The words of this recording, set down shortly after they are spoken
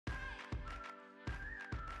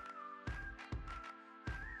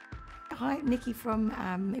Hi, Nikki from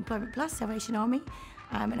Employment Plus, Salvation Army,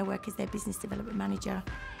 and I work as their Business Development Manager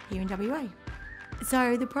here in WA.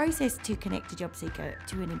 So the process to connect a job seeker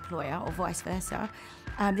to an employer or vice versa,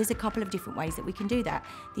 there's a couple of different ways that we can do that.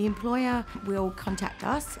 The employer will contact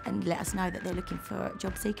us and let us know that they're looking for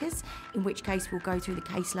job seekers, in which case we'll go through the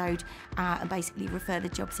caseload and basically refer the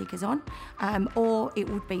job seekers on, or it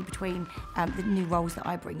would be between the new roles that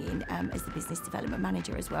I bring in as the Business Development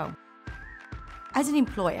Manager as well. As an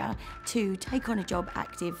employer, to take on a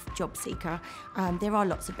active job seeker, there are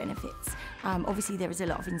lots of benefits. Obviously, there is a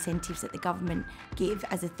lot of incentives that the government give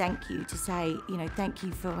as a thank you to say, thank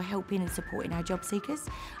you for helping and supporting our job seekers.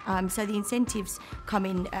 So the incentives come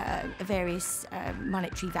in various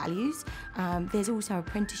monetary values. There's also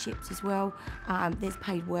apprenticeships as well. There's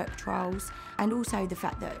paid work trials, and also the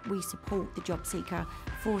fact that we support the job seeker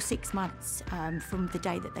for 6 months from the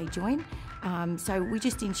day that they join. So we're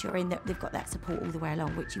just ensuring that they've got that support all the way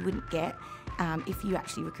along, which you wouldn't get if you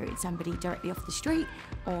actually recruited somebody directly off the street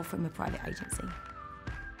or from a private agency.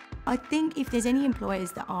 I think if there's any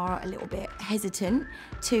employers that are a little bit hesitant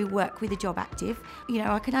to work with a job active,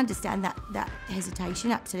 I can understand that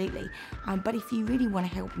hesitation, absolutely. But if you really want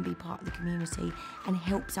to help and be part of the community and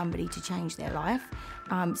help somebody to change their life,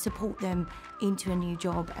 support them into a new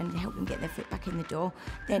job and help them get their foot back in the door,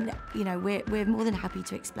 then we're more than happy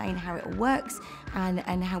to explain how it all works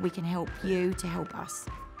and how we can help you to help us.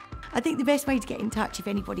 I think the best way to get in touch if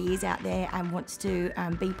anybody is out there and wants to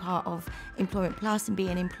be part of Employment Plus and be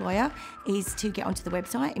an employer is to get onto the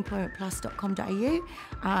website employmentplus.com.au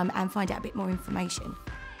and find out a bit more information.